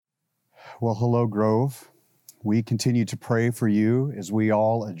Well, hello, Grove. We continue to pray for you as we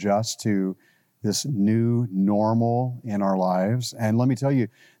all adjust to this new normal in our lives. And let me tell you,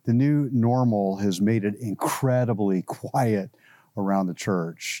 the new normal has made it incredibly quiet around the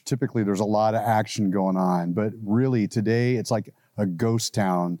church. Typically, there's a lot of action going on, but really today it's like a ghost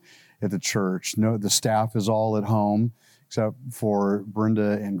town at the church. No, the staff is all at home, except for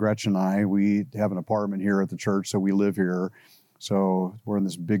Brenda and Gretchen and I. We have an apartment here at the church, so we live here. So we're in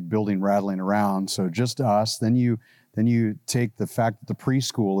this big building rattling around. So just us. Then you take the fact that the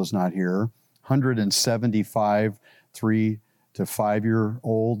preschool is not here. 175 3 to 5 year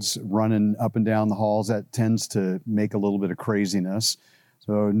olds running up and down the halls. That tends to make a little bit of craziness.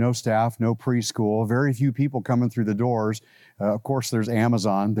 So no staff, no preschool, very few people coming through the doors. Of course, there's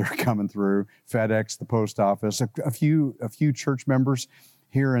Amazon. They're coming through. FedEx, the post office, a few church members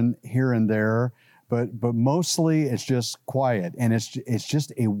here and there. But mostly it's just quiet, and it's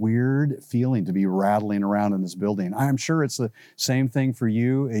just a weird feeling to be rattling around in this building. I'm sure it's the same thing for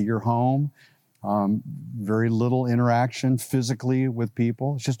you at your home. Very little interaction physically with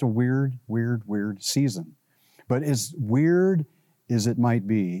people. It's just a weird season. But as weird as it might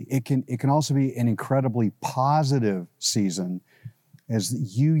be, it can also be an incredibly positive season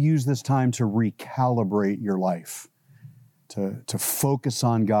as you use this time to recalibrate your life, to focus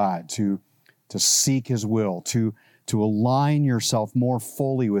on God, to seek His will, to align yourself more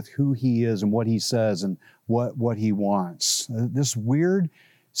fully with who He is and what He says and what He wants. This weird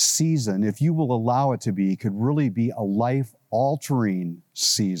season, if you will allow it to be, could really be a life-altering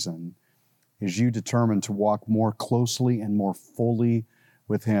season as you determine to walk more closely and more fully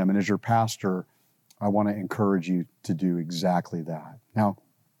with Him. And as your pastor, I want to encourage you to do exactly that. Now,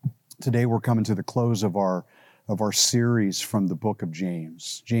 today we're coming to the close of our series from the book of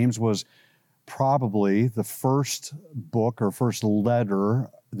James. James was probably the first book or first letter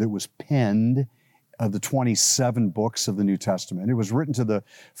that was penned of the 27 books of the New Testament. It was written to the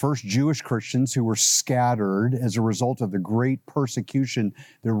first Jewish Christians who were scattered as a result of the great persecution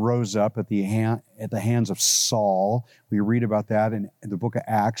that rose up at the hands of Saul. We read about that in the book of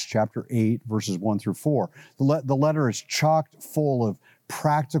Acts, chapter 8, verses 1 through 4. The letter is chocked full of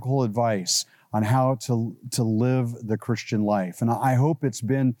practical advice on how to live the Christian life. And I hope it's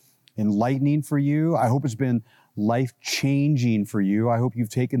been enlightening for you. I hope it's been life-changing for you. I hope you've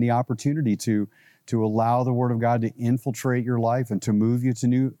taken the opportunity to allow the Word of God to infiltrate your life and to move you to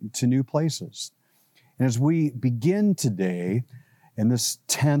new places. And as we begin today in this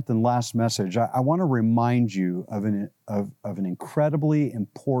 10th and last message, I want to remind you of an incredibly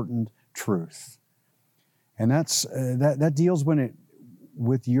important truth. And that deals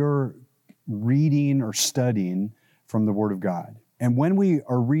with your reading or studying from the Word of God. And when we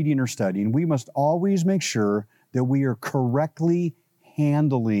are reading or studying, we must always make sure that we are correctly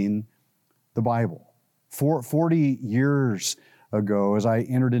handling the Bible. 40 years ago, as I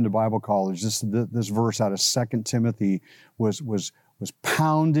entered into Bible college, this verse out of 2 Timothy was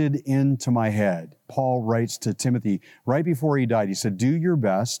pounded into my head. Paul writes to Timothy right before he died. He said, "Do your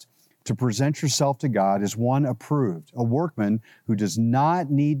best to present yourself to God as one approved, a workman who does not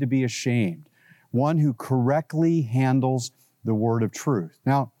need to be ashamed, one who correctly handles the word of truth."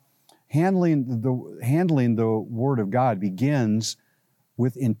 Now, handling the word of God begins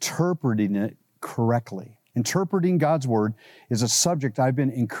with interpreting it correctly. Interpreting God's word is a subject I've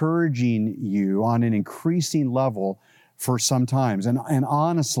been encouraging you on an increasing level for some times. And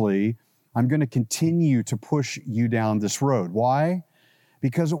honestly, I'm going to continue to push you down this road. Why?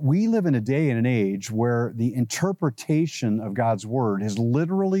 Because we live in a day and an age where the interpretation of God's word has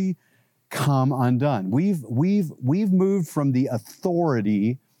literally come undone. We've moved from the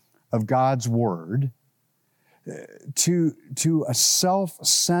authority of God's word to a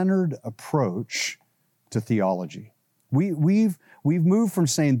self-centered approach to theology. We've moved from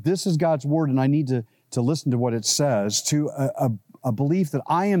saying this is God's word and I need to listen to what it says to a belief that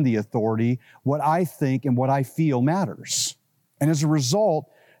I am the authority, what I think and what I feel matters. And as a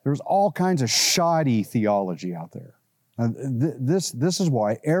result, there's all kinds of shoddy theology out there. This is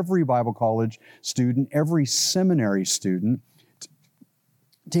why every Bible college student, every seminary student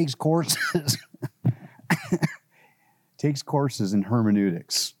takes courses in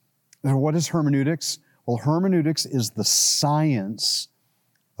hermeneutics. And what is hermeneutics? Well, hermeneutics is the science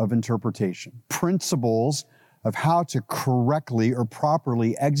of interpretation, principles of how to correctly or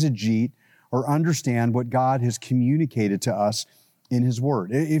properly exegete or understand what God has communicated to us in His Word.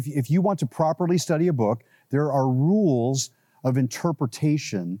 If you want to properly study a book, there are rules of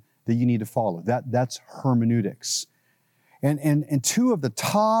interpretation that you need to follow. That's hermeneutics. And two of the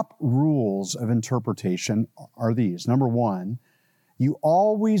top rules of interpretation are these. Number one, You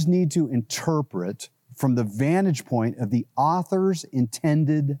always need to interpret from the vantage point of the author's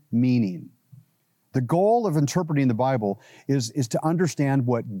intended meaning. The goal of interpreting the Bible is to understand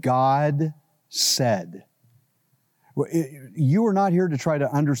what God said. You are not here to try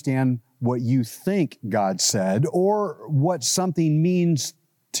to understand what you think God said or what something means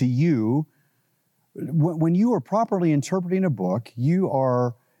to you. When you are properly interpreting a book, you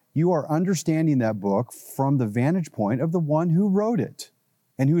are understanding that book from the vantage point of the one who wrote it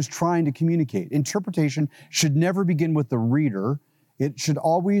and who is trying to communicate. Interpretation should never begin with the reader. It should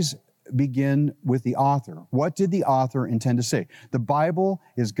always begin with the author. What did the author intend to say? The Bible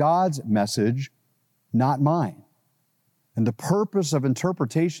is God's message, not mine. And the purpose of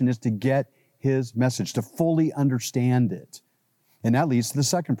interpretation is to get His message, to fully understand it. And that leads to the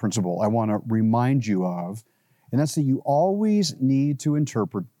second principle I want to remind you of, and that's that you always need to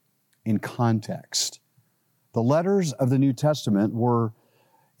interpret in context. The letters of the New Testament were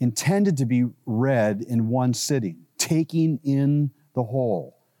intended to be read in one sitting, taking in the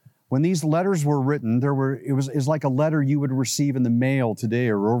whole. When these letters were written, it was like a letter you would receive in the mail today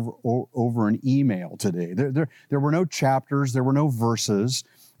or over an email today. There were no chapters, there were no verses.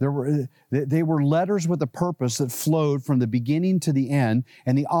 They were letters with a purpose that flowed from the beginning to the end,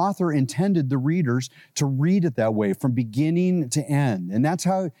 and the author intended the readers to read it that way, from beginning to end. And that's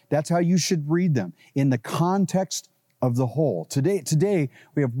how you should read them, in the context of the whole. Today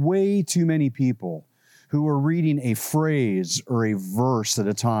we have way too many people who are reading a phrase or a verse at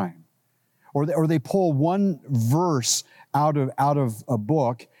a time. Or they pull one verse out of a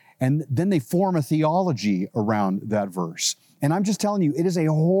book, and then they form a theology around that verse. And I'm just telling you, it is a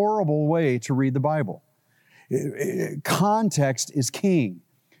horrible way to read the Bible. Context is king.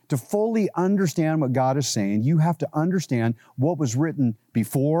 To fully understand what God is saying, you have to understand what was written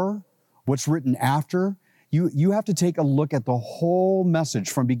before, what's written after. You have to take a look at the whole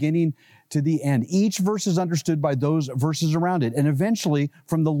message from beginning to the end. Each verse is understood by those verses around it, and eventually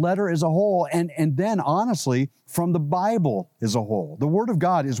from the letter as a whole, and then honestly, from the Bible as a whole. The Word of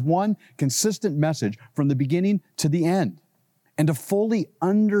God is one consistent message from the beginning to the end. And to fully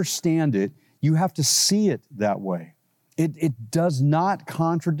understand it, you have to see it that way. It does not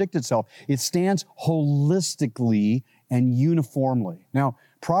contradict itself. It stands holistically and uniformly. Now,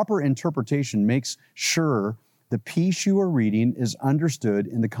 proper interpretation makes sure the piece you are reading is understood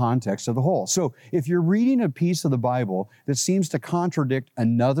in the context of the whole. So if you're reading a piece of the Bible that seems to contradict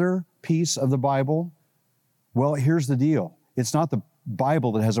another piece of the Bible, well, here's the deal. It's not the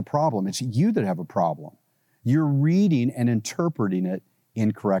Bible that has a problem. It's you that have a problem. You're reading and interpreting it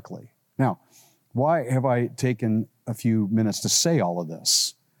incorrectly. Now, why have I taken a few minutes to say all of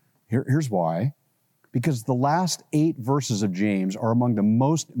this? Here's why. Because the last 8 verses of James are among the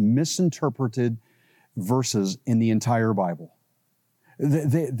most misinterpreted verses in the entire Bible.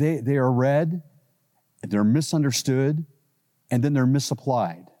 They are read, they're misunderstood, and then they're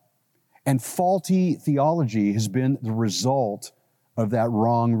misapplied. And faulty theology has been the result of that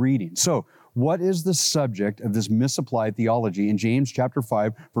wrong reading. So, what is the subject of this misapplied theology in James chapter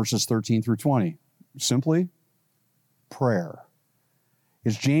 5, verses 13 through 20? Simply, prayer.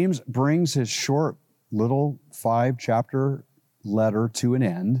 As James brings his short little 5-chapter letter to an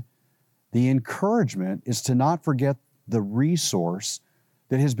end, the encouragement is to not forget the resource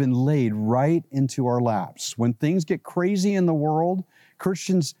that has been laid right into our laps. When things get crazy in the world,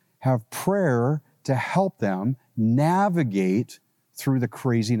 Christians have prayer to help them navigate through the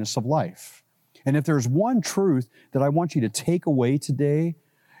craziness of life. And if there's one truth that I want you to take away today,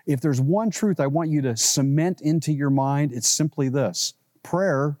 if there's one truth I want you to cement into your mind, it's simply this: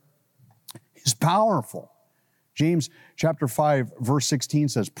 prayer is powerful. James chapter 5, verse 16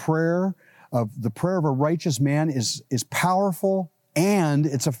 says, the prayer of a righteous man is powerful and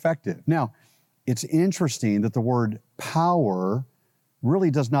it's effective. Now, it's interesting that the word power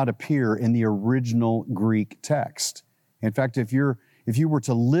really does not appear in the original Greek text. In fact, if you were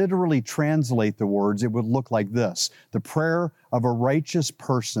to literally translate the words, it would look like this: the prayer of a righteous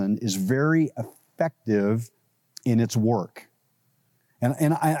person is very effective in its work.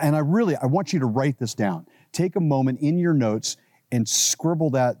 And I want you to write this down. Take a moment in your notes and scribble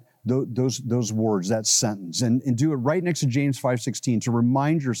those words, that sentence, and do it right next to James 5:16 to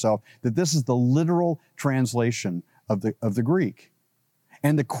remind yourself that this is the literal translation of the Greek.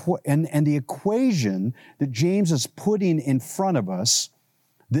 And the equation that James is putting in front of us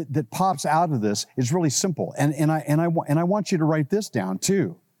that pops out of this is really simple. And I want you to write this down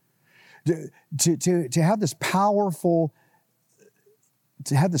too. To have this powerful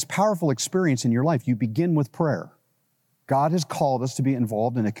experience in your life, you begin with prayer. God has called us to be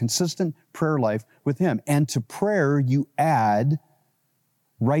involved in a consistent prayer life with Him. And to prayer, you add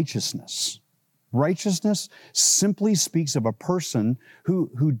righteousness. Righteousness simply speaks of a person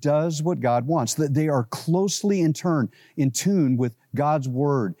who does what God wants, that they are closely in tune with God's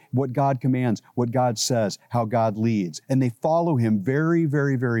word, what God commands, what God says, how God leads, and they follow him very,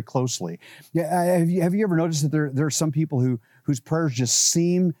 very, very closely. Yeah, have you ever noticed that there are some people whose prayers just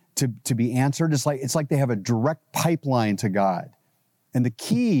seem to be answered? It's like they have a direct pipeline to God. And the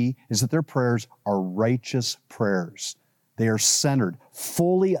key is that their prayers are righteous prayers. They are centered,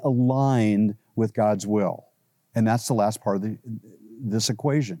 fully aligned with God's will. And that's the last part of this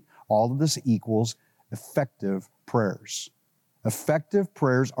equation. All of this equals effective prayers. Effective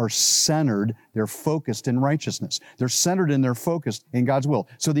prayers are centered, they're focused in righteousness. They're centered and they're focused in God's will.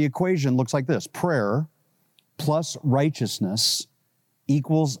 So the equation looks like this: prayer plus righteousness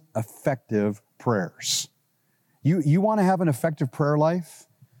equals effective prayers. You want to have an effective prayer life?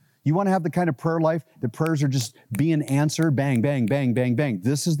 You want to have the kind of prayer life that prayers are just being answered, bang, bang, bang, bang, bang.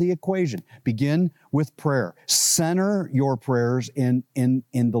 This is the equation. Begin with prayer. Center your prayers in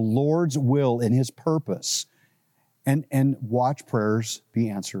the Lord's will, in his purpose, and watch prayers be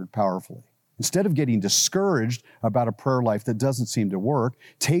answered powerfully. Instead of getting discouraged about a prayer life that doesn't seem to work,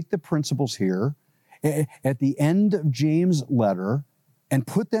 take the principles here at the end of James' letter and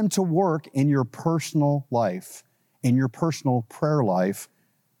put them to work in your personal life, in your personal prayer life,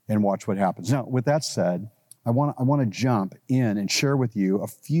 and watch what happens. Now, with that said, I want to jump in and share with you a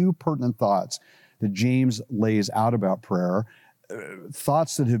few pertinent thoughts that James lays out about prayer,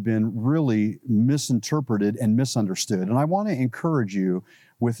 thoughts that have been really misinterpreted and misunderstood. And I want to encourage you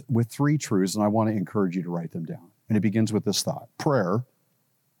with three truths, and I want to encourage you to write them down. And it begins with this thought: prayer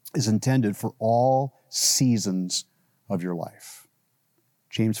is intended for all seasons of your life.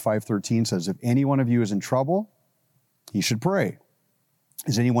 James 5:13 says, if any one of you is in trouble, he should pray.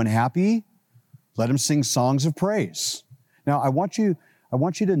 Is anyone happy? Let him sing songs of praise. Now, I want you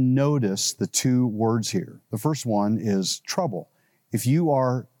to notice the two words here. The first one is trouble. If you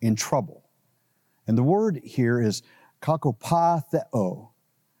are in trouble. And the word here is kakopatheo.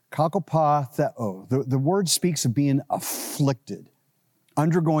 Kakopatheo. The word speaks of being afflicted,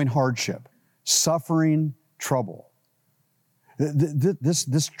 undergoing hardship, suffering trouble.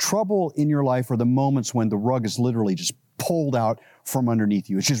 This trouble in your life are the moments when the rug is literally just pulled out from underneath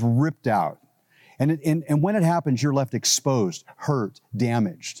you. It's just ripped out. And when it happens, you're left exposed, hurt,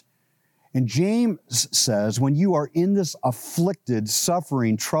 damaged. And James says, when you are in this afflicted,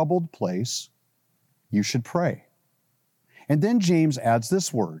 suffering, troubled place, you should pray. And then James adds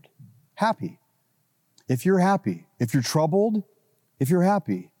this word, happy. If you're happy, if you're troubled, if you're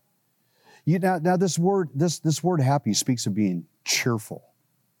happy. Now this word happy speaks of being cheerful.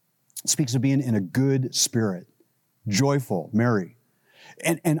 It speaks of being in a good spirit, joyful, merry.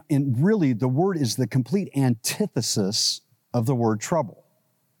 And really, the word is the complete antithesis of the word trouble.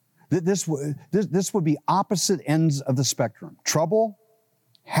 This would be opposite ends of the spectrum. Trouble,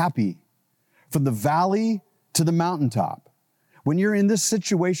 happy. From the valley to the mountaintop. When you're in this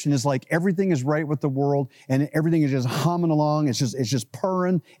situation, it's like everything is right with the world and everything is just humming along. It's just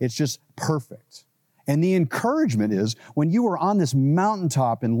purring. It's just perfect. And the encouragement is when you are on this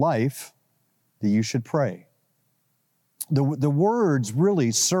mountaintop in life, that you should pray. The words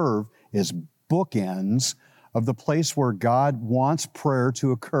really serve as bookends of the place where God wants prayer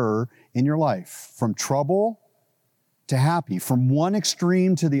to occur in your life. From trouble to happy, from one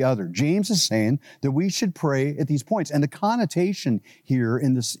extreme to the other. James is saying that we should pray at these points. And the connotation here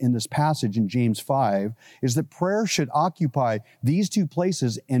in this passage in James 5 is that prayer should occupy these two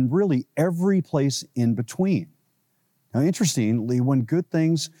places and really every place in between. Now, interestingly, when good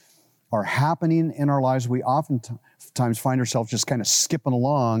things are happening in our lives, we oftentimes find ourselves just kind of skipping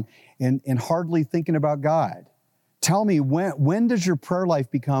along and hardly thinking about God. Tell me, when does your prayer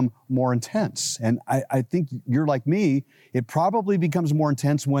life become more intense? And I think you're like me, it probably becomes more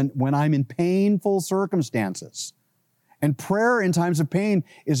intense when I'm in painful circumstances. And prayer in times of pain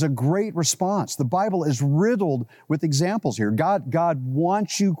is a great response. The Bible is riddled with examples here. God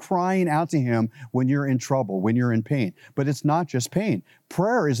wants you crying out to Him when you're in trouble, when you're in pain. But it's not just pain.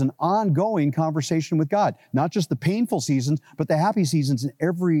 Prayer is an ongoing conversation with God. Not just the painful seasons, but the happy seasons in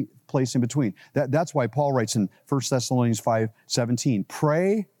every place in between. That's why Paul writes in 1 Thessalonians 5:17,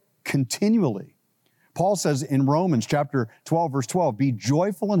 pray continually. Paul says in Romans chapter 12, verse 12, be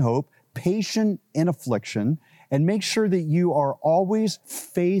joyful in hope, patient in affliction, and make sure that you are always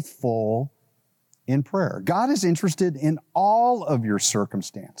faithful in prayer. God is interested in all of your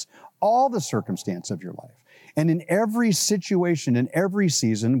circumstance, all the circumstance of your life. And in every situation, in every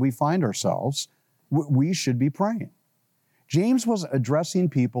season we find ourselves, we should be praying. James was addressing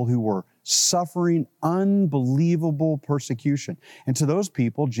people who were suffering unbelievable persecution. And to those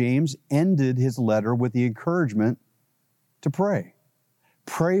people, James ended his letter with the encouragement to pray.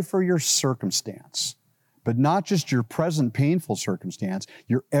 Pray for your circumstance, but not just your present painful circumstance,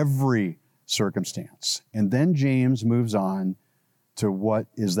 your every circumstance. And then James moves on to what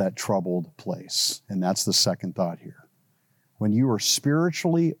is that troubled place. And that's the second thought here. When you are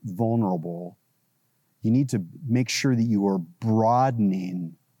spiritually vulnerable, you need to make sure that you are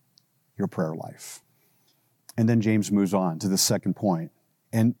broadening your prayer life. And then James moves on to the second point.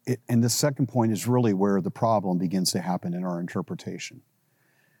 And the second point is really where the problem begins to happen in our interpretation.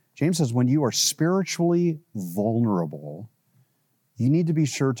 James says, when you are spiritually vulnerable, you need to be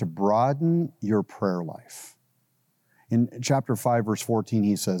sure to broaden your prayer life. In chapter 5, verse 14,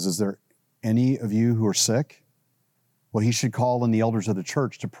 he says, is there any of you who are sick? Well, he should call in the elders of the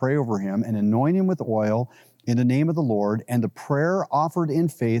church to pray over him and anoint him with oil in the name of the Lord, and the prayer offered in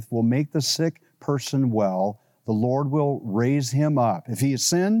faith will make the sick person well. The Lord will raise him up. If he has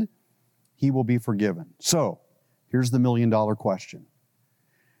sinned, he will be forgiven. So, here's the million-dollar question.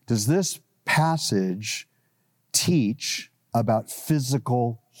 Does this passage teach about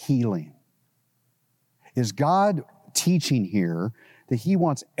physical healing? Is God teaching here that he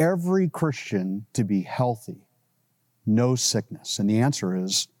wants every Christian to be healthy? No sickness. And the answer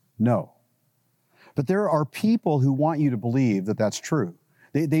is no. But there are people who want you to believe that that's true.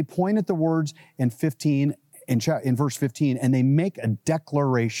 They point at the words in verse 15, and they make a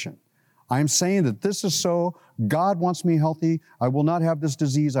declaration. I'm saying that this is so. God wants me healthy. I will not have this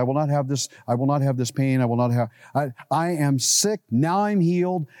disease. I will not have this. I will not have this pain. I am sick. Now I'm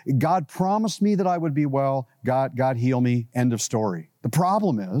healed. God promised me that I would be well. God heal me. End of story. The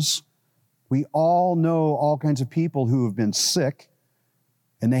problem is, we all know all kinds of people who have been sick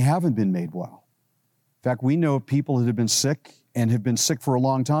and they haven't been made well. In fact, we know people that have been sick and have been sick for a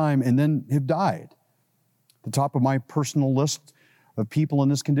long time and then have died. The top of my personal list of people in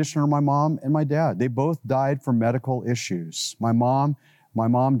this condition are my mom and my dad. They both died from medical issues. My mom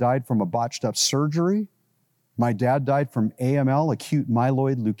died from a botched up surgery. My dad died from AML, acute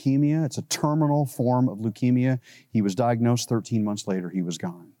myeloid leukemia. It's a terminal form of leukemia. He was diagnosed 13 months later. He was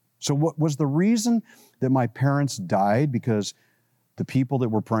gone. So what was the reason that my parents died? Because the people that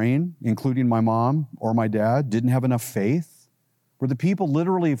were praying, including my mom or my dad, didn't have enough faith? Were the people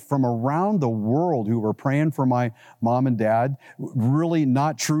literally from around the world who were praying for my mom and dad really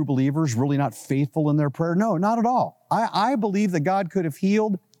not true believers, really not faithful in their prayer? No, not at all. I believe that God could have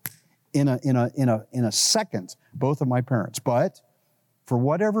healed in a second both of my parents, but for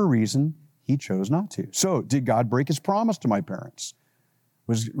whatever reason, he chose not to. So did God break his promise to my parents?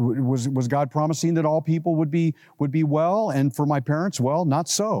 Was God promising that all people would be well, and for my parents, well, not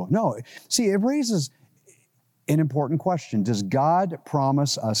so. No. See, it raises an important question. Does God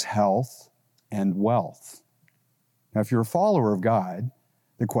promise us health and wealth? Now, if you're a follower of God,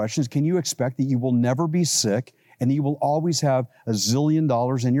 the question is, can you expect that you will never be sick and that you will always have $1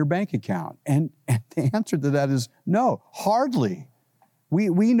 zillion in your bank account? And the answer to that is no, hardly.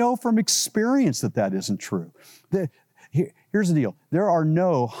 We know from experience that isn't true. Here's the deal. There are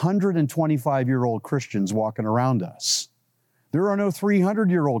no 125-year-old Christians walking around us. There are no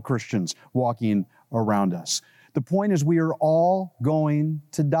 300-year-old Christians walking around us. The point is, we are all going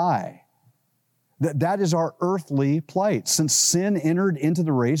to die. That is our earthly plight. Since sin entered into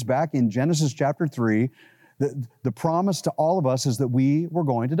the race back in Genesis chapter 3, the promise to all of us is that we were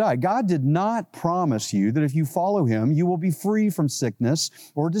going to die. God did not promise you that if you follow him, you will be free from sickness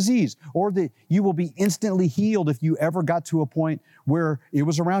or disease, or that you will be instantly healed if you ever got to a point where it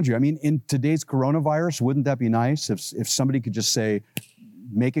was around you. I mean, in today's coronavirus, wouldn't that be nice if somebody could just say,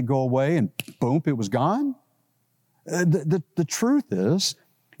 make it go away, and boom, it was gone? The truth is,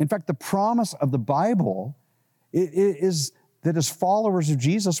 in fact, the promise of the Bible is that as followers of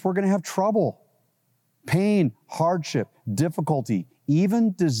Jesus, we're going to have trouble. Pain, hardship, difficulty,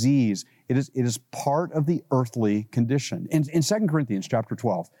 even disease. It is part of the earthly condition. In 2 Corinthians chapter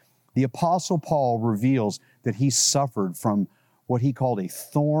 12, the Apostle Paul reveals that he suffered from what he called a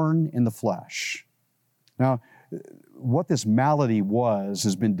thorn in the flesh. Now, what this malady was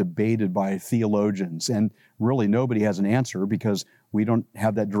has been debated by theologians, and really nobody has an answer because we don't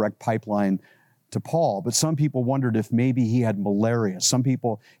have that direct pipeline to Paul. But some people wondered if maybe he had malaria. Some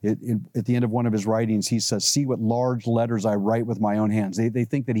people, at the end of one of his writings, he says, see what large letters I write with my own hands. They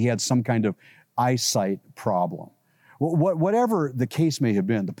think that he had some kind of eyesight problem. Whatever the case may have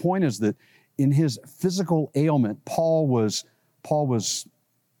been, the point is that in his physical ailment, Paul was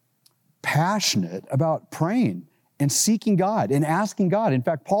passionate about praying and seeking God and asking God. In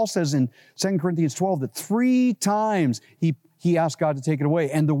fact, Paul says in 2 Corinthians 12 that 3 times he asked God to take it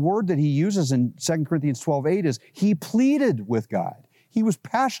away. And the word that he uses in 2 Corinthians 12:8 is he pleaded with God. He was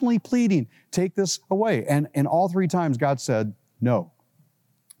passionately pleading, take this away. And all 3 times God said, no.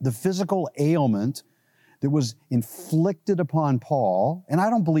 The physical ailment that was inflicted upon Paul, and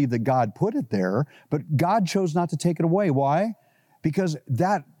I don't believe that God put it there, but God chose not to take it away. Why? Because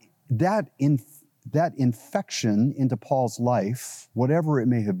that infection into Paul's life, whatever it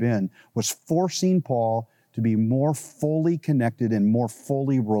may have been, was forcing Paul to be more fully connected and more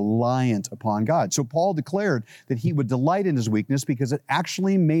fully reliant upon God. So Paul declared that he would delight in his weakness because it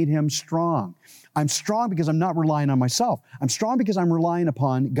actually made him strong. I'm strong because I'm not relying on myself. I'm strong because I'm relying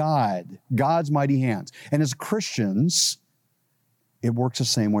upon God, God's mighty hands. And as Christians, it works the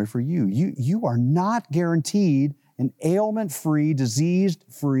same way for you. You are not guaranteed an ailment-free,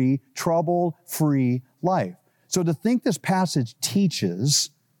 disease-free, trouble-free life. So to think this passage teaches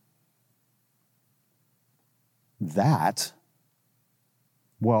that,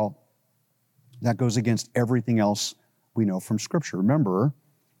 well, that goes against everything else we know from Scripture. Remember,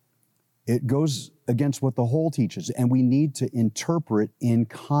 it goes against what the whole teaches, and we need to interpret in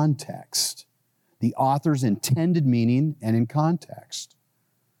context. The author's intended meaning and in context.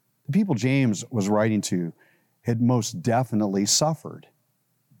 The people James was writing to had most definitely suffered.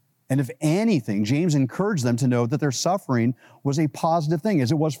 And if anything, James encouraged them to know that their suffering was a positive thing.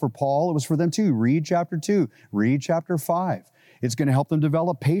 As it was for Paul, it was for them too. Read chapter 2, read chapter 5. It's going to help them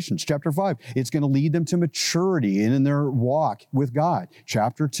develop patience. Chapter 5, it's going to lead them to maturity in their walk with God.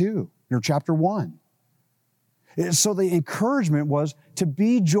 Chapter 2, or chapter 1. So the encouragement was to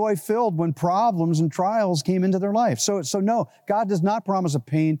be joy-filled when problems and trials came into their life. So no, God does not promise a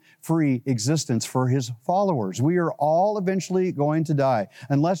pain-free existence for His followers. We are all eventually going to die.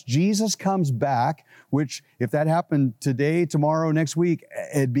 Unless Jesus comes back, which if that happened today, tomorrow, next week,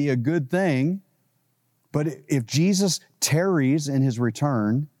 it'd be a good thing. But if Jesus tarries in His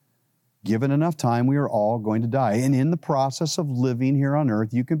return, given enough time, we are all going to die. And in the process of living here on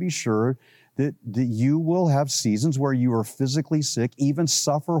earth, you can be sure that you will have seasons where you are physically sick, even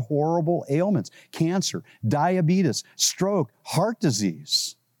suffer horrible ailments, cancer, diabetes, stroke, heart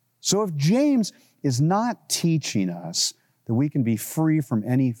disease. So if James is not teaching us that we can be free from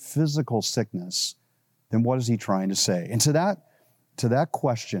any physical sickness, then what is he trying to say? And to that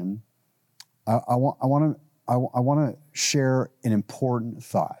question, I want to share an important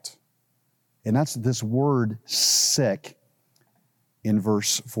thought. And that's this word sick in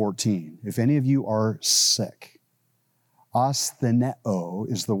verse 14. If any of you are sick, astheneo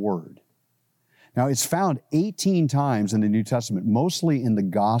is the word. Now, it's found 18 times in the New Testament, mostly in the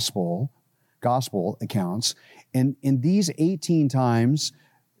gospel accounts. And in these 18 times,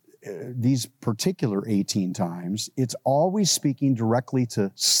 these particular 18 times, it's always speaking directly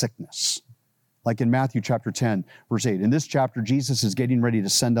to sickness. Like in Matthew chapter 10, verse 8. In this chapter, Jesus is getting ready to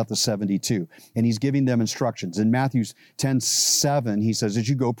send out the 72, and He's giving them instructions. In Matthew 10:7, He says, as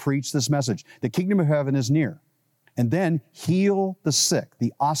you go, preach this message. The kingdom of heaven is near. And then heal the sick,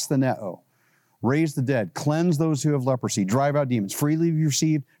 the astheneo. Raise the dead, cleanse those who have leprosy, drive out demons. Freely you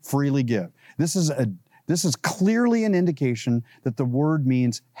receive, freely give. This is clearly an indication that the word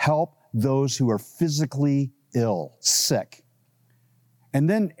means help those who are physically ill, sick. And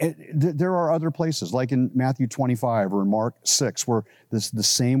then there are other places, like in Matthew 25 or in Mark 6, where the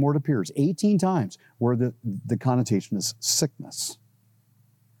same word appears 18 times, where the connotation is sickness.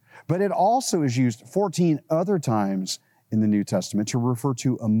 But it also is used 14 other times in the New Testament to refer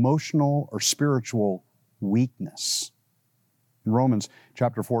to emotional or spiritual weakness. In Romans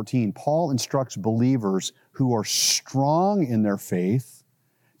chapter 14, Paul instructs believers who are strong in their faith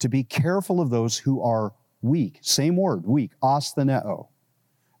to be careful of those who are weak. Same word, weak, astheneo.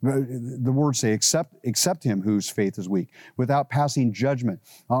 The words say, accept him whose faith is weak, without passing judgment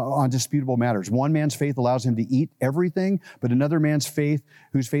on disputable matters. One man's faith allows him to eat everything, but another man's faith,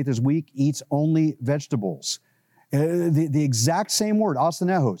 whose faith is weak, eats only vegetables. The exact same word,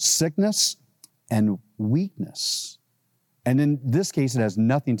 astheneo, sickness and weakness. And in this case, it has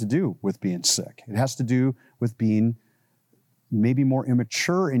nothing to do with being sick. It has to do with being maybe more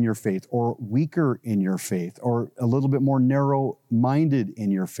immature in your faith, or weaker in your faith, or a little bit more narrow-minded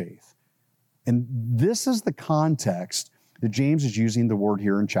in your faith. And this is the context that James is using the word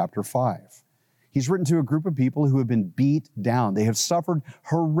here in chapter 5. He's written to a group of people who have been beat down. They have suffered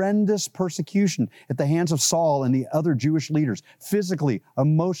horrendous persecution at the hands of Saul and the other Jewish leaders, physically,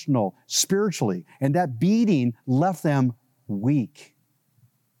 emotional, spiritually. And that beating left them weak,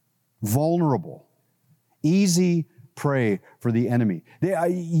 vulnerable, easy pray for the enemy.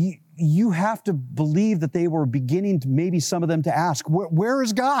 You have to believe that they were beginning to, maybe some of them, to ask, where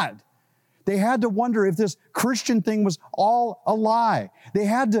is God? They had to wonder if this Christian thing was all a lie. They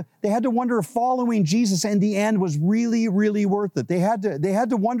had to wonder if following Jesus in the end was really, really worth it. They had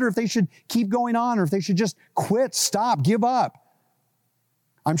to wonder if they should keep going on or if they should just quit, stop, give up.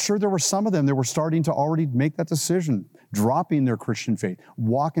 I'm sure there were some of them that were starting to already make that decision, dropping their Christian faith,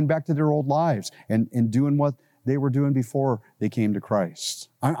 walking back to their old lives and doing what they were doing before they came to Christ.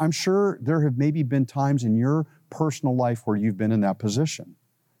 I'm sure there have maybe been times in your personal life where you've been in that position.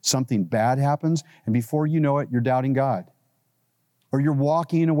 Something bad happens, and before you know it, you're doubting God, or you're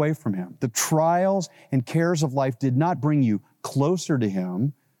walking away from Him. The trials and cares of life did not bring you closer to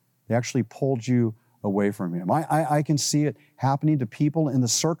Him. They actually pulled you away from Him. I can see it happening to people in the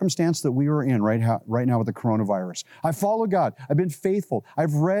circumstance that we are in right now with the coronavirus. I follow God. I've been faithful.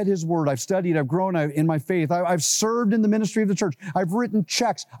 I've read His Word. I've studied. I've grown in my faith. I've served in the ministry of the church. I've written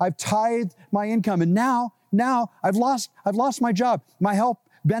checks. I've tithed my income. And now I've lost my job. My health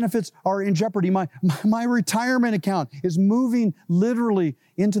benefits are in jeopardy. My retirement account is moving literally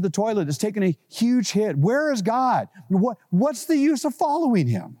into the toilet. It's taken a huge hit. Where is God? What's the use of following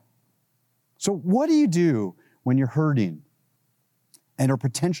Him? So what do you do when you're hurting and are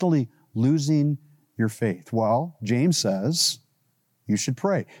potentially losing your faith? Well, James says you should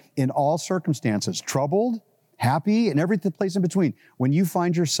pray in all circumstances, troubled, happy, and every place in between. When you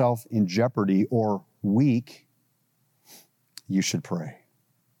find yourself in jeopardy or weak, you should pray.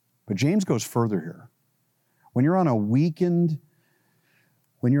 But James goes further here. When you're on a weakened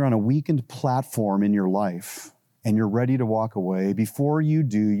platform in your life and you're ready to walk away, before you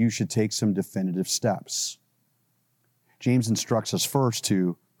do, you should take some definitive steps. James instructs us first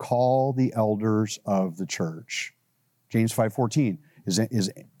to call the elders of the church. James 5:14,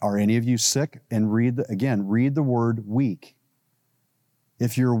 are any of you sick? And read the word weak.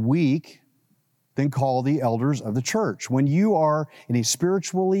 If you're weak, then call the elders of the church. When you are in a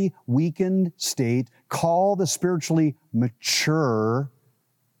spiritually weakened state, call the spiritually mature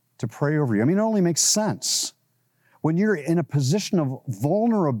to pray over you. I mean, it only makes sense. When you're in a position of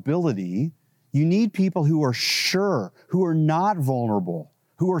vulnerability, you need people who are sure, who are not vulnerable,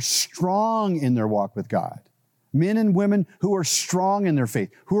 who are strong in their walk with God. Men and women who are strong in their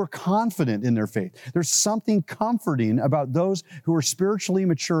faith, who are confident in their faith. There's something comforting about those who are spiritually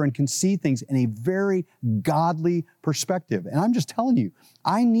mature and can see things in a very godly perspective. And I'm just telling you,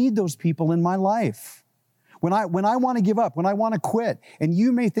 I need those people in my life. When I want to give up, when I want to quit, and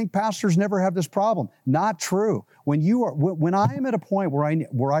you may think pastors never have this problem. Not true. When I am at a point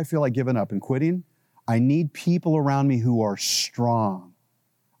where I feel like giving up and quitting, I need people around me who are strong.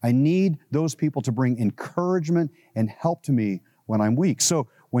 I need those people to bring encouragement and help to me when I'm weak. So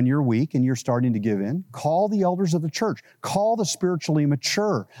when you're weak and you're starting to give in, call the elders of the church. Call the spiritually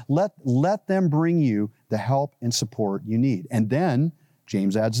mature. Let them bring you the help and support you need. And then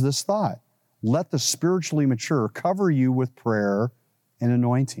James adds this thought. Let the spiritually mature cover you with prayer and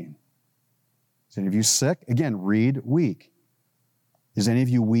anointing. Is any of you sick? Again, read weak. Is any of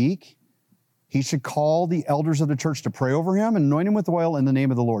you weak? He should call the elders of the church to pray over him and anoint him with oil in the name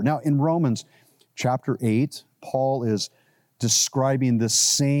of the Lord. Now, in Romans chapter 8, Paul is describing this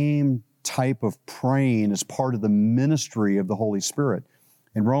same type of praying as part of the ministry of the Holy Spirit.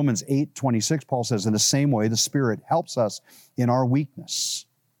 In Romans 8:26, Paul says, in the same way, the Spirit helps us in our weakness.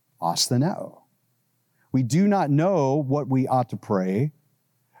 Ostheneo. We do not know what we ought to pray,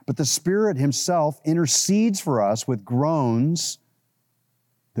 but the Spirit Himself intercedes for us with groans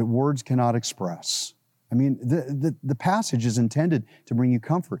that words cannot express. I mean, the passage is intended to bring you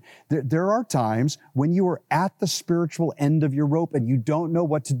comfort. There are times when you are at the spiritual end of your rope and you don't know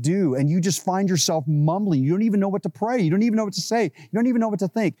what to do, and you just find yourself mumbling. You don't even know what to pray. You don't even know what to say. You don't even know what to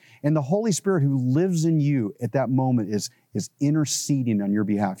think. And the Holy Spirit who lives in you at that moment is interceding on your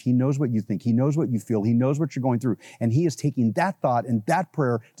behalf. He knows what you think. He knows what you feel. He knows what you're going through. And He is taking that thought and that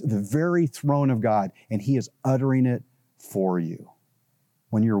prayer to the very throne of God, and He is uttering it for you.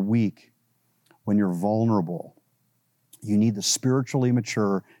 When you're weak, when you're vulnerable, you need the spiritually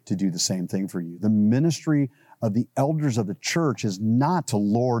mature to do the same thing for you. The ministry of the elders of the church is not to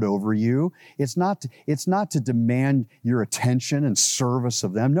lord over you. It's not to demand your attention and service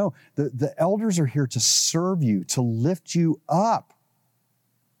of them. No, the elders are here to serve you, to lift you up.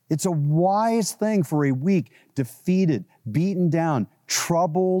 It's a wise thing for a weak, defeated, beaten down,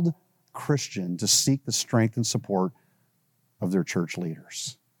 troubled Christian to seek the strength and support of their church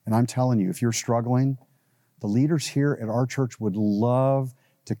leaders. And I'm telling you, if you're struggling, the leaders here at our church would love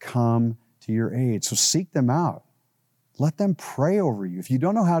to come to your aid. So seek them out. Let them pray over you. If you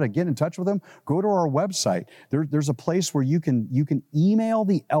don't know how to get in touch with them, go to our website. There's a place where you can email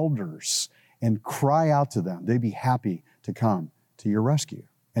the elders and cry out to them. They'd be happy to come to your rescue.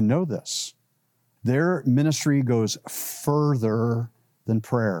 And know this, their ministry goes further than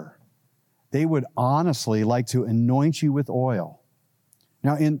prayer. They would honestly like to anoint you with oil.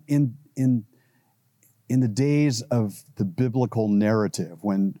 Now, in the days of the biblical narrative,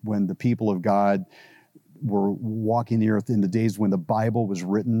 when the people of God were walking the earth, in the days when the Bible was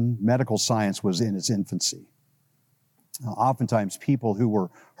written, medical science was in its infancy. Oftentimes, people who were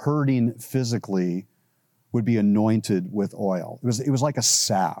hurting physically would be anointed with oil. It was like a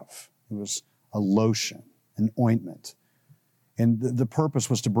salve. It was a lotion, an ointment. And the purpose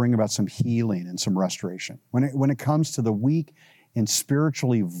was to bring about some healing and some restoration. When it comes to the weak and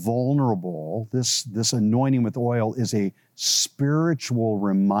spiritually vulnerable, this anointing with oil is a spiritual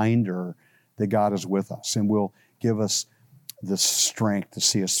reminder that God is with us and will give us the strength to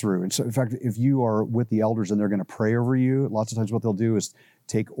see us through. And so, in fact, if you are with the elders and they're going to pray over you, lots of times what they'll do is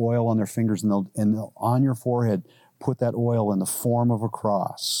take oil on their fingers and they'll on your forehead put that oil in the form of a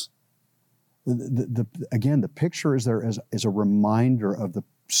cross. Again, the picture is there as a reminder of the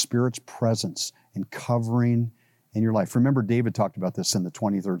Spirit's presence and covering in your life. Remember, David talked about this in the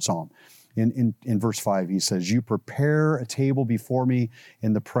 23rd Psalm. In verse 5, he says, "You prepare a table before me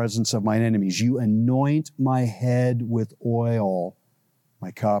in the presence of mine enemies. You anoint my head with oil.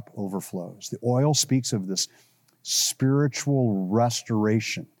 My cup overflows." The oil speaks of this spiritual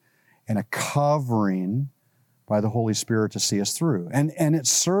restoration and a covering by the Holy Spirit to see us through. And it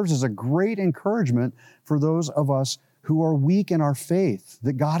serves as a great encouragement for those of us who are weak in our faith,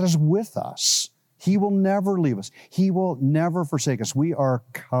 that God is with us. He will never leave us. He will never forsake us. We are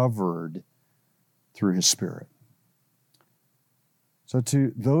covered through His Spirit. So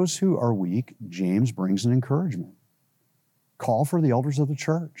to those who are weak, James brings an encouragement. Call for the elders of the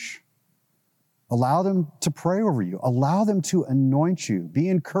church. Allow them to pray over you. Allow them to anoint you. Be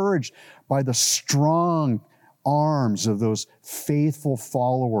encouraged by the strong arms of those faithful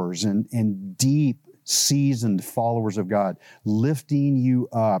followers and deep, seasoned followers of God, lifting you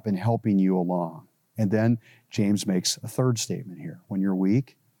up and helping you along. And then James makes a third statement here. When you're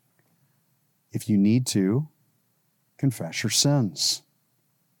weak, if you need to, confess your sins.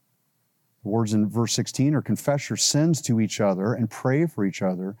 The words in verse 16 are confess your sins to each other and pray for each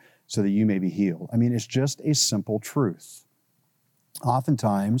other so that you may be healed. I mean, it's just a simple truth.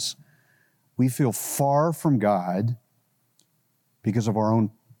 Oftentimes, we feel far from God because of our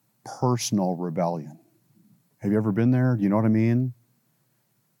own personal rebellion. Have you ever been there? Do you know what I mean?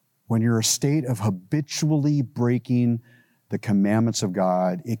 When you're in a state of habitually breaking the commandments of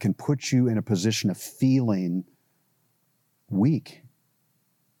God, it can put you in a position of feeling weak,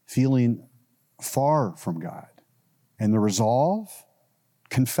 feeling far from God. And the resolve,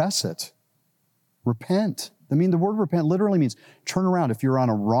 confess it, repent. I mean, the word repent literally means turn around. If you're on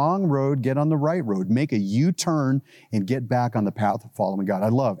a wrong road, get on the right road. Make a U-turn and get back on the path of following God. I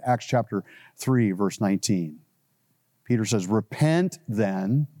love Acts chapter 3, verse 19. Peter says, repent,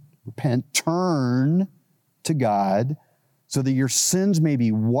 turn to God so that your sins may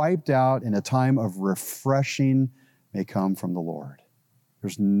be wiped out and a time of refreshing may come from the Lord.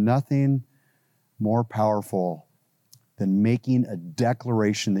 There's nothing more powerful than making a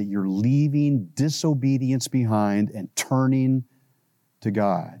declaration that you're leaving disobedience behind and turning to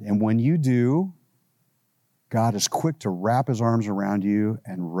God. And when you do, God is quick to wrap His arms around you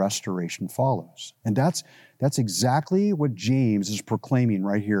and restoration follows. And that's exactly what James is proclaiming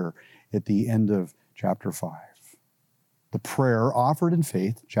right here at the end of chapter 5. The prayer offered in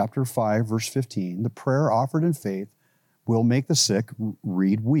faith, chapter 5, verse 15, the prayer offered in faith will make the sick,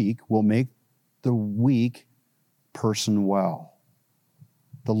 read weak, will make the weak person well.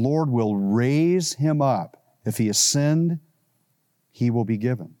 The Lord will raise him up. If he has sinned, he will be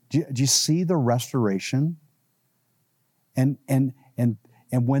given. Do you see the restoration? And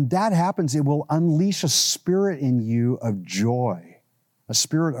when that happens, it will unleash a spirit in you of joy, a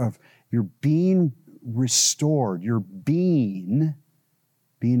spirit of you're being restored, you're being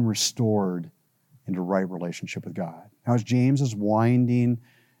restored into right relationship with God. Now, as James is winding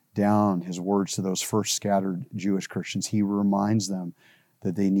down his words to those first scattered Jewish Christians, he reminds them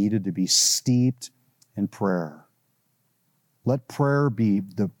that they needed to be steeped in prayer. Let prayer be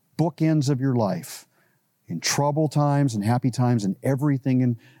the bookends of your life in trouble times and happy times and everything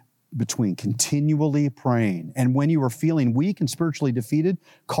in between, continually praying. And when you are feeling weak and spiritually defeated,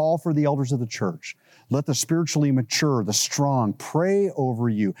 call for the elders of the church. Let the spiritually mature, the strong, pray over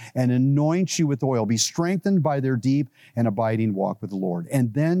you and anoint you with oil. Be strengthened by their deep and abiding walk with the Lord.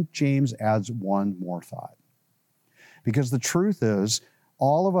 And then James adds one more thought. Because the truth is,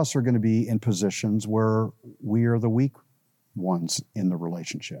 all of us are going to be in positions where we are the weak ones in the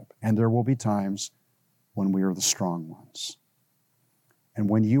relationship. And there will be times when we are the strong ones. And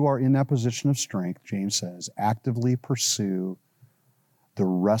when you are in that position of strength, James says, actively pursue the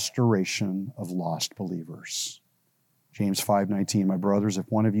restoration of lost believers. James 5:19, my brothers, if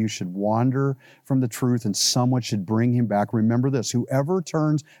one of you should wander from the truth and someone should bring him back, remember this, whoever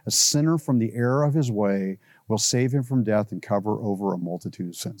turns a sinner from the error of his way will save him from death and cover over a multitude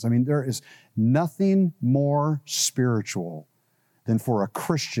of sins. I mean, there is nothing more spiritual than for a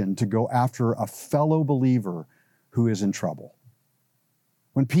Christian to go after a fellow believer who is in trouble.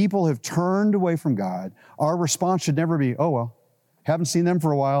 When people have turned away from God, our response should never be, oh, well, haven't seen them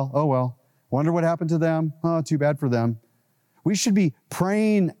for a while. Oh, well, wonder what happened to them. Oh, too bad for them. We should be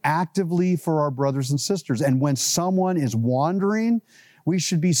praying actively for our brothers and sisters. And when someone is wandering, we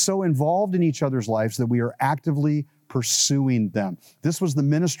should be so involved in each other's lives that we are actively pursuing them. This was the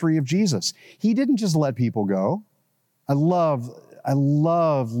ministry of Jesus. He didn't just let people go. I love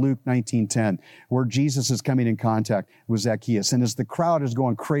Luke 19:10, where Jesus is coming in contact with Zacchaeus. And as the crowd is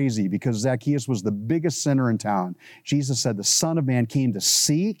going crazy because Zacchaeus was the biggest sinner in town, Jesus said, the Son of Man came to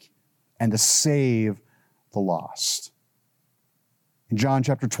seek and to save the lost. In John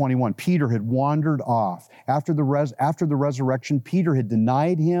chapter 21, Peter had wandered off. After the resurrection, Peter had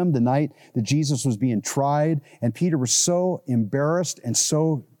denied him the night that Jesus was being tried. And Peter was so embarrassed and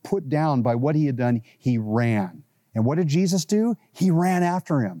so put down by what he had done, he ran. And what did Jesus do? He ran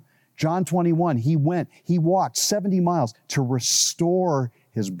after him. John 21, he walked 70 miles to restore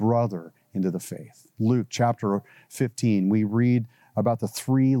his brother into the faith. Luke chapter 15, we read about the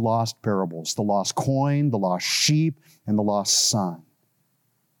three lost parables, the lost coin, the lost sheep, and the lost son.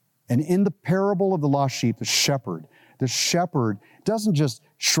 And in the parable of the lost sheep, the shepherd doesn't just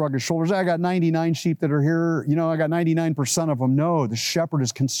shrug his shoulders. I got 99 sheep that are here. I got 99% of them. No, the shepherd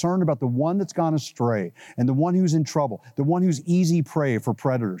is concerned about the one that's gone astray and the one who's in trouble, the one who's easy prey for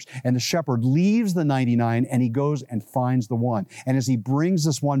predators. And the shepherd leaves the 99 and he goes and finds the one. And as he brings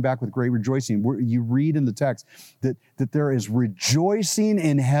this one back with great rejoicing, you read in the text that there is rejoicing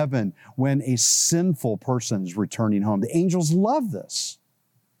in heaven when a sinful person is returning home. The angels love this.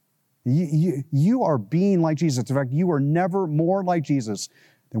 You are being like Jesus. In fact, you are never more like Jesus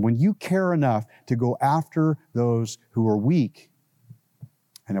than when you care enough to go after those who are weak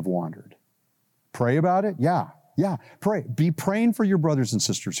and have wandered. Pray about it? Yeah. Pray. Be praying for your brothers and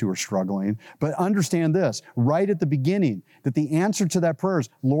sisters who are struggling, but understand this right at the beginning, that the answer to that prayer is,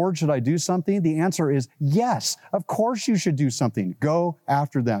 Lord, should I do something? The answer is yes. Of course you should do something. Go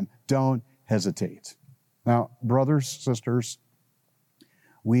after them. Don't hesitate. Now, brothers, sisters,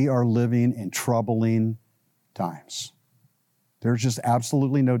 we are living in troubling times. There's just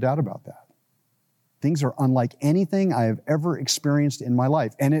absolutely no doubt about that. Things are unlike anything I have ever experienced in my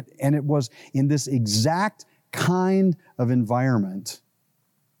life. And it was in this exact kind of environment,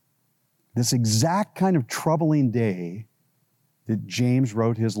 this exact kind of troubling day, that James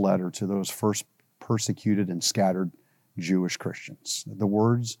wrote his letter to those first persecuted and scattered Jewish Christians. The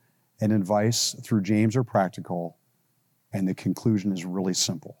words and advice through James are practical, and the conclusion is really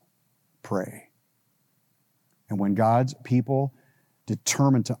simple. Pray. And when God's people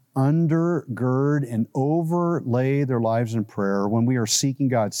determine to undergird and overlay their lives in prayer, when we are seeking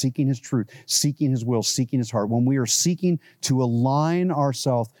God, seeking His truth, seeking His will, seeking His heart, when we are seeking to align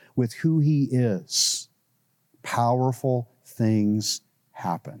ourselves with who He is, powerful things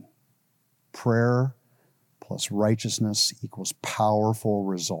happen. Prayer plus righteousness equals powerful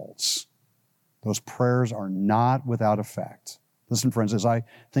results. Those prayers are not without effect. Listen, friends, as I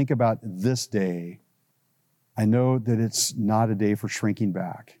think about this day, I know that it's not a day for shrinking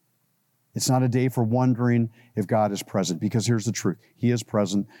back. It's not a day for wondering if God is present, because here's the truth. He is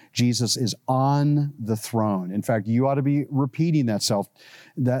present. Jesus is on the throne. In fact, you ought to be repeating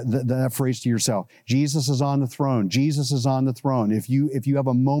that phrase to yourself. Jesus is on the throne. Jesus is on the throne. If you have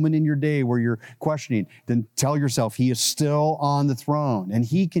a moment in your day where you're questioning, then tell yourself He is still on the throne. And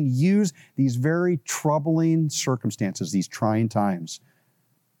He can use these very troubling circumstances, these trying times,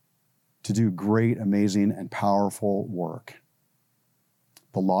 to do great, amazing, and powerful work.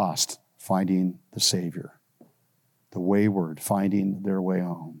 The lost finding the Savior. The wayward finding their way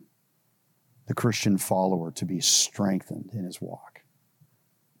home. The Christian follower to be strengthened in his walk.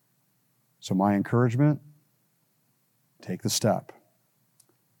 So my encouragement, take the step.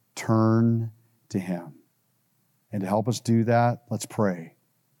 Turn to Him. And to help us do that, let's pray.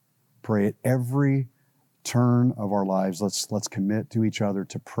 Pray at every turn of our lives. Let's commit to each other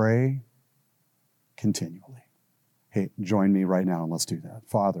to pray continually. Hey, join me right now and let's do that.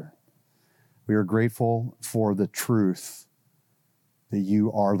 Father, We are grateful for the truth that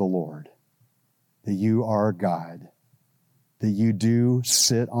you are the Lord, that you are God, that you do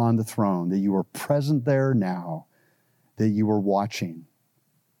sit on the throne, that you are present there now, that you are watching,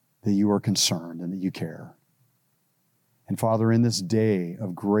 that you are concerned, and that you care. And Father, in this day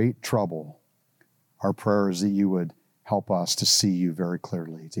of great trouble, our prayer is that you would help us to see you very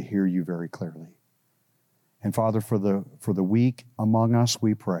clearly, to hear you very clearly. And Father, for the weak among us,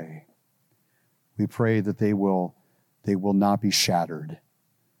 we pray. We pray that they will not be shattered.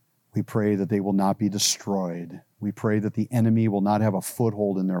 We pray that they will not be destroyed. We pray that the enemy will not have a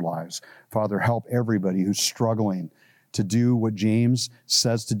foothold in their lives. Father, help everybody who's struggling to do what James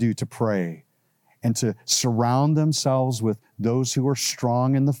says to do, to pray, and to surround themselves with those who are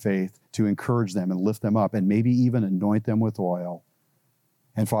strong in the faith to encourage them and lift them up and maybe even anoint them with oil.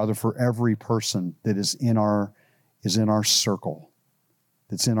 And Father, for every person that is in our circle,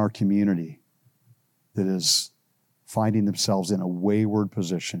 that's in our community, that is finding themselves in a wayward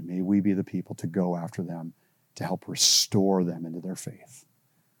position, may we be the people to go after them, to help restore them into their faith.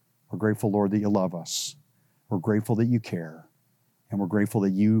 We're grateful, Lord, that you love us. We're grateful that you care. And we're grateful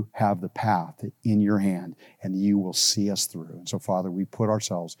that you have the path in your hand and you will see us through. And so, Father, we put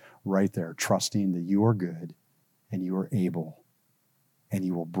ourselves right there, trusting that you are good and you are able and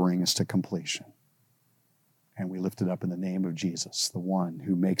you will bring us to completion. And we lift it up in the name of Jesus, the one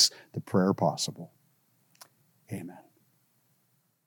who makes the prayer possible. Amen.